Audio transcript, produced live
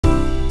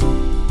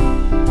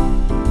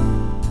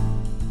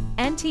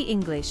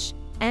Anti-English,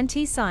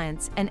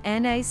 Anti-Science and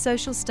NA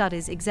Social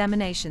Studies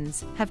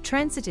examinations have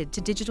transited to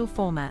digital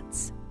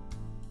formats.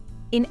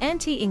 In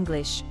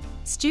Anti-English,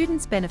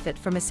 students benefit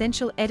from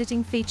essential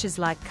editing features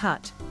like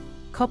cut,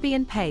 copy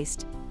and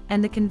paste,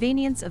 and the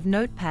convenience of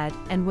Notepad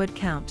and word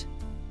count.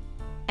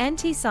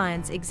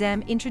 Anti-Science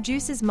exam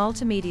introduces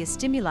multimedia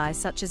stimuli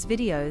such as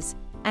videos,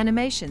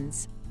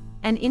 animations,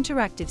 and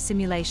interactive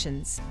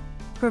simulations,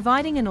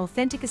 providing an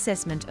authentic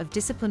assessment of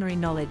disciplinary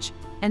knowledge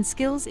and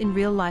skills in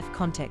real-life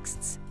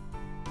contexts.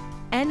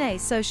 NA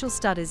Social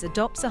Studies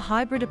adopts a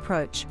hybrid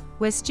approach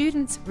where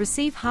students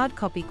receive hard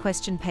copy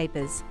question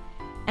papers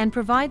and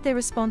provide their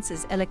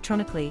responses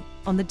electronically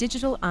on the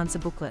digital answer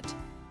booklet.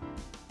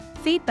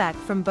 Feedback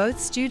from both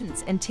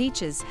students and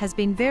teachers has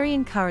been very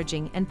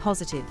encouraging and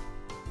positive.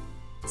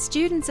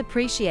 Students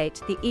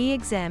appreciate the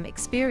e-exam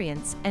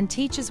experience and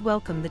teachers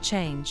welcome the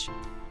change.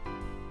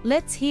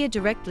 Let's hear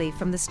directly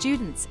from the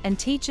students and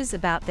teachers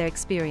about their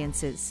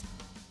experiences.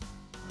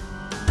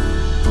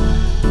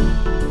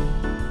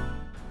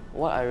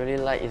 What I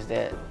really like is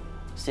that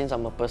since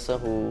I'm a person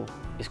who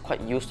is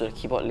quite used to the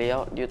keyboard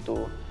layout due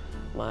to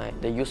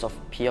the use of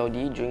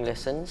PLD during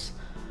lessons,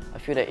 I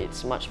feel that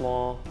it's much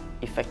more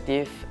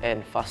effective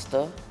and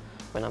faster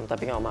when I'm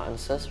typing out my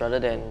answers rather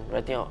than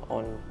writing out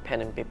on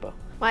pen and paper.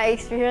 My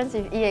experience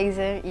with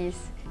e-exam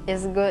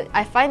is good.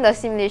 I find the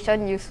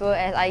simulation useful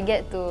as I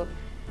get to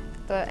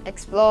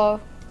explore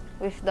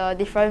with the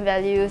different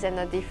values and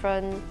the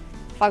different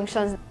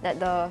functions that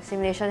the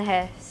simulation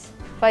has.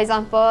 For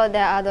example,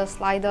 there are the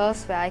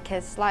sliders where I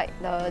can slide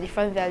the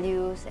different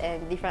values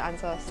and different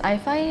answers. I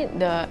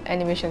find the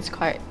animations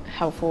quite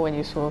helpful and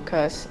useful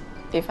because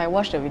if I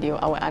watch the video,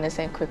 I will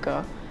understand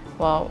quicker.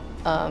 While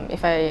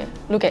if I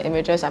look at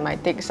images, I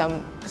might take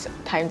some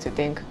time to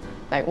think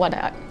like what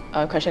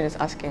the question is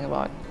asking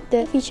about.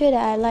 The feature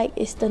that I like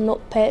is the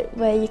notepad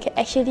where you can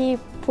actually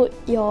put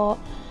your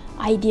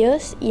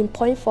ideas in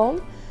point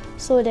form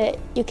so that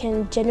you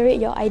can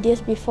generate your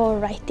ideas before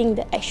writing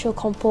the actual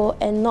compo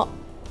and not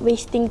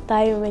wasting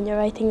time when you're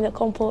writing the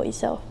compo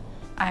itself.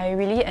 I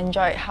really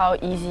enjoyed how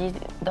easy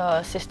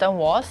the system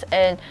was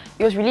and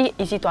it was really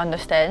easy to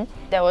understand.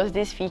 There was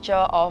this feature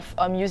of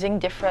using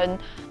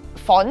different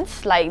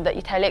fonts like the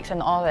italics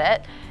and all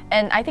that,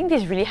 and I think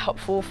this is really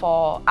helpful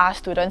for our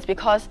students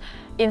because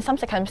in some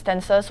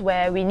circumstances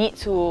where we need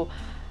to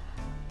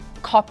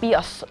copy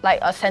a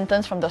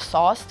sentence from the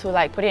source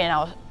to put it in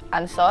our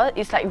answer,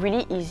 it's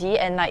really easy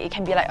and it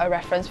can be a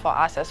reference for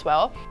us as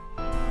well.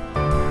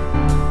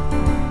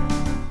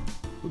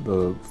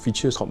 The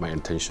features caught my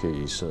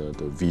attention is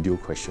the video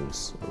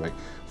questions. Right?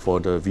 For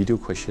the video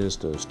questions,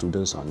 the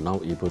students are now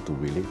able to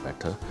relate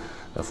better.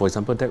 For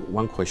example, that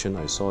one question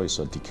I saw is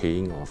a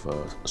decaying of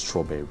a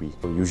strawberry.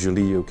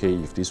 Usually,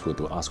 if this were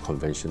to ask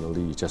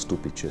conventionally, you just do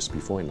pictures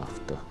before and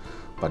after.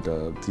 But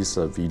this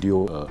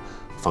video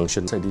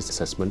function inside this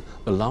assessment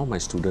allow my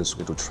students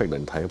to track the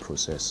entire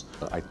process.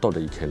 I thought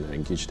that you can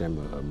engage them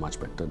much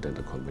better than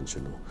the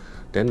conventional.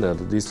 Then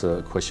these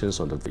questions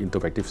on the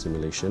interactive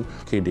simulation,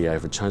 they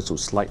have a chance to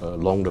slide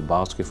along the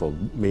bars for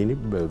many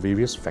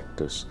various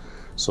factors.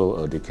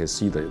 So they can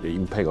see the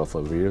impact of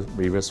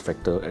various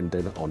factors and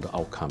then on the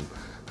outcome.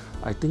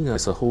 I think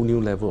it's a whole new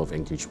level of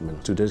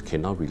engagement. Students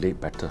can now relate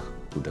better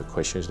to the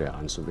questions they are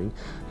answering.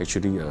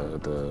 Actually,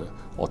 the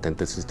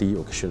authenticity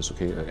of questions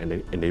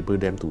enable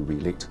them to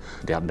relate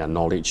their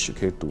knowledge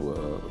to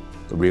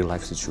the real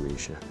life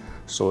situation.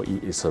 So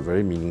it is a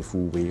very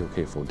meaningful way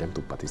for them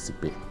to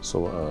participate.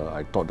 So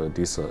I thought that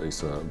this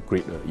is a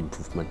great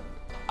improvement.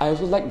 I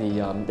also like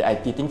the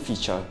editing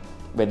feature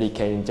where they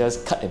can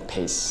just cut and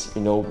paste.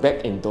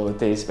 Back in those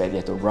days where they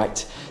had to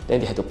write, then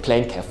they had to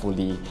plan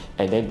carefully,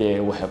 and then they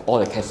will have all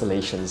the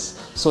cancellations.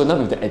 So now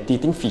with the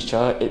editing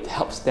feature, it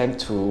helps them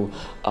to,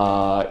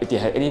 if they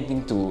have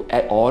anything to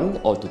add on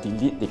or to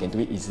delete, they can do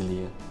it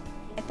easily.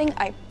 I think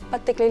I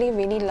particularly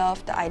really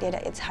love the idea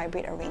that it's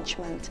hybrid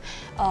arrangement.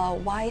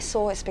 Why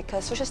so is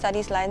because social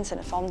studies lands in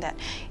the form that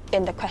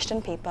in the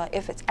question paper,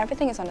 if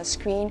everything is on the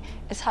screen,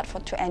 it's hard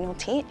to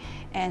annotate,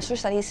 and social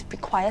studies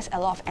requires a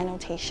lot of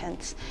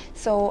annotations.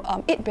 So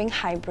it being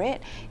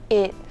hybrid,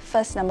 it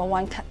first, number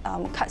one,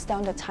 cuts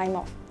down the time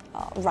of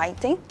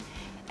writing,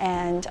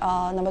 and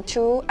number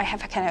two, I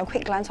can have a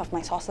quick glance of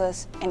my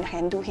sources and I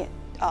can do it.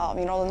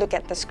 Look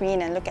at the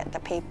screen and look at the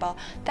paper.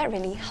 That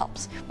really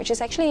helps, which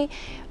is actually,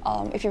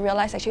 if you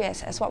realize actually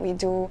as what we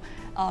do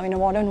in a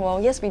modern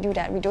world, yes, we do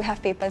that. We do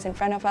have papers in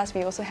front of us.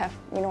 We also have,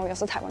 we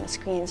also type on the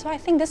screen. So I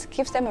think this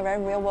gives them a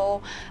very real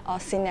world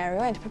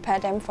scenario and to prepare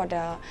them for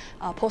the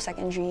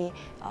post-secondary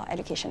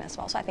education as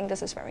well. So I think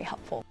this is very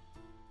helpful.